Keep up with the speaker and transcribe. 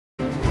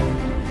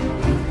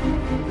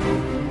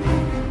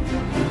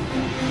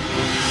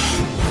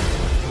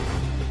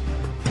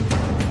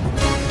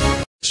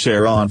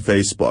Share on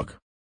Facebook.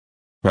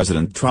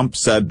 President Trump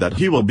said that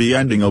he will be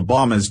ending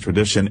Obama's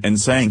tradition in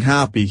saying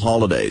Happy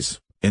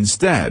Holidays.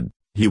 Instead,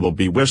 he will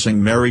be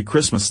wishing Merry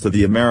Christmas to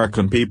the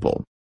American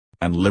people.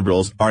 And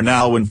liberals are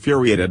now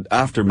infuriated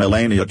after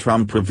Melania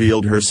Trump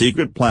revealed her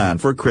secret plan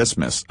for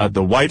Christmas at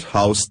the White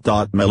House.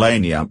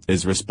 Melania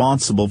is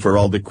responsible for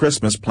all the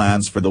Christmas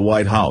plans for the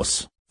White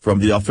House, from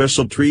the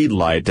official tree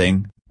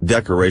lighting,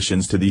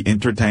 decorations to the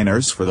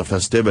entertainers for the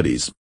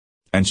festivities.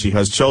 And she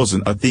has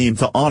chosen a theme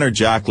to honor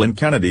Jacqueline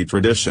Kennedy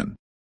tradition.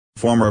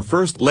 Former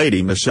First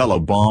Lady Michelle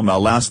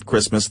Obama's last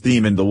Christmas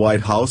theme in the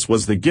White House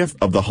was the gift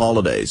of the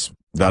holidays,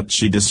 that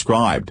she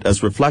described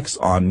as reflects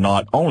on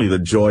not only the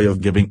joy of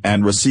giving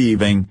and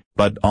receiving,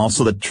 but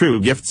also the true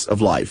gifts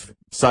of life,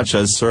 such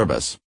as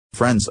service,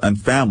 friends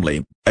and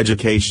family,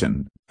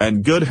 education,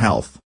 and good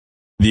health.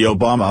 The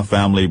Obama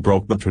family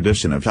broke the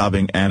tradition of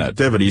having a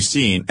nativity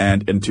scene,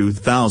 and in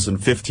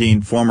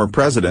 2015 former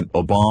President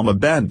Obama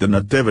banned the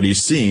nativity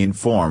scene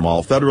from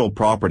all federal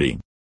property.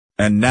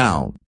 And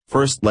now,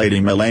 First Lady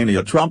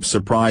Melania Trump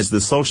surprised the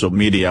social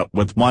media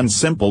with one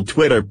simple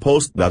Twitter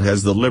post that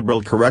has the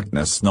liberal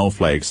correctness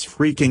snowflakes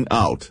freaking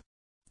out.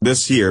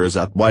 This year's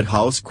at White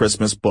House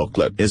Christmas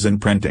booklet is in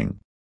printing.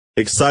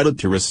 Excited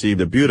to receive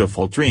the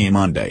beautiful tree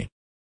Monday.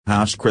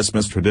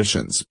 #Christmas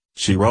traditions,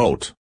 she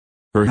wrote.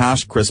 For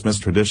 #Christmas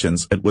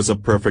traditions, it was a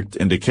perfect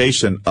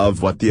indication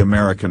of what the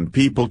American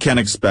people can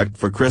expect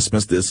for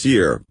Christmas this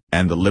year,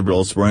 and the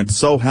liberals weren't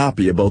so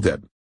happy about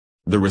it.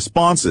 The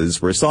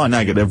responses were so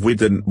negative we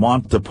didn't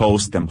want to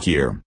post them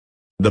here.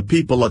 The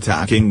people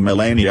attacking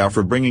Melania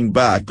for bringing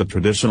back the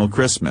traditional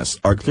Christmas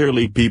are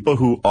clearly people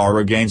who are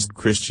against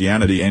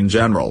Christianity in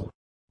general.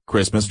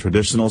 Christmas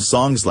traditional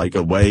songs like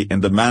Away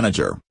in the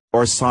Manager,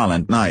 or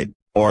Silent Night,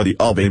 or the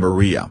Ave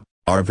Maria,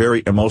 are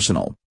very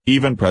emotional.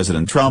 Even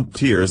President Trump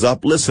tears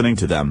up listening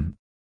to them.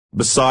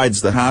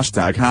 Besides the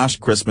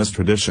 #Christmas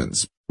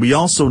traditions, we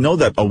also know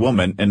that a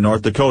woman in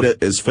North Dakota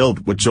is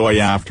filled with joy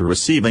after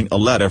receiving a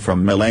letter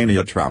from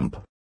Melania Trump.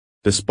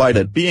 Despite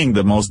it being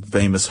the most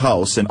famous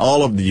house in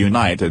all of the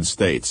United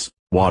States,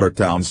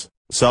 Watertown's,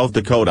 South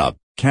Dakota,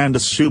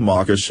 Candace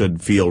Schumacher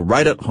should feel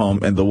right at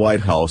home in the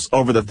White House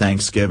over the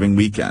Thanksgiving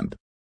weekend.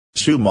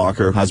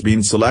 Schumacher has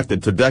been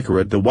selected to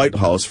decorate the White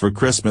House for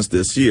Christmas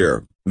this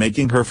year,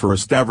 making her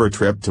first ever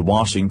trip to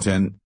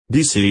Washington,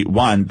 D.C.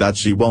 one that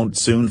she won't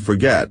soon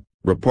forget,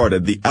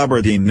 reported the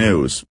Aberdeen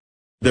News.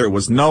 There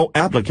was no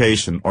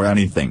application or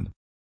anything.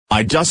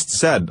 I just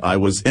said I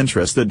was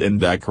interested in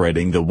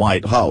decorating the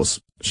White House,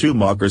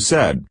 Schumacher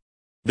said.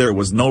 There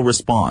was no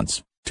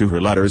response to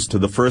her letters to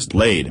the First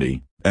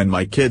Lady, and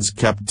my kids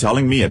kept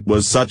telling me it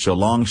was such a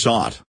long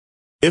shot.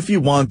 If you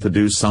want to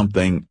do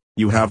something,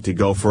 you have to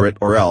go for it,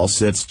 or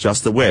else it's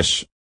just a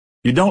wish.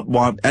 You don't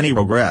want any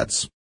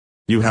regrets.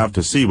 You have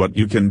to see what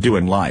you can do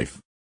in life.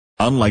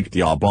 Unlike the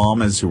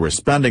Obamas who were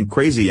spending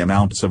crazy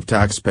amounts of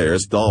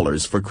taxpayers'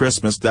 dollars for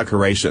Christmas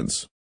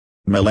decorations,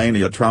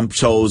 Melania Trump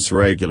chose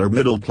regular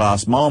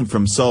middle-class mom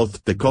from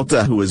South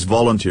Dakota who is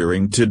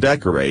volunteering to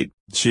decorate.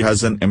 She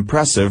has an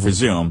impressive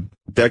resume,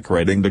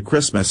 decorating the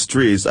Christmas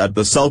trees at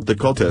the South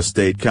Dakota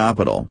state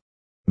capitol.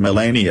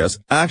 Melania's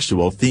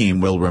actual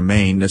theme will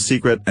remain a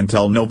secret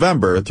until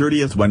November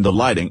 30th, when the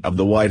lighting of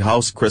the White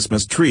House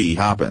Christmas tree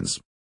happens.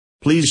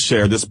 Please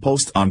share this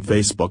post on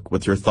Facebook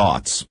with your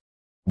thoughts.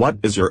 What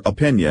is your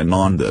opinion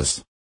on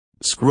this?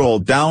 Scroll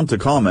down to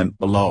comment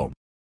below.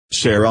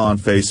 Share on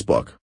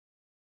Facebook.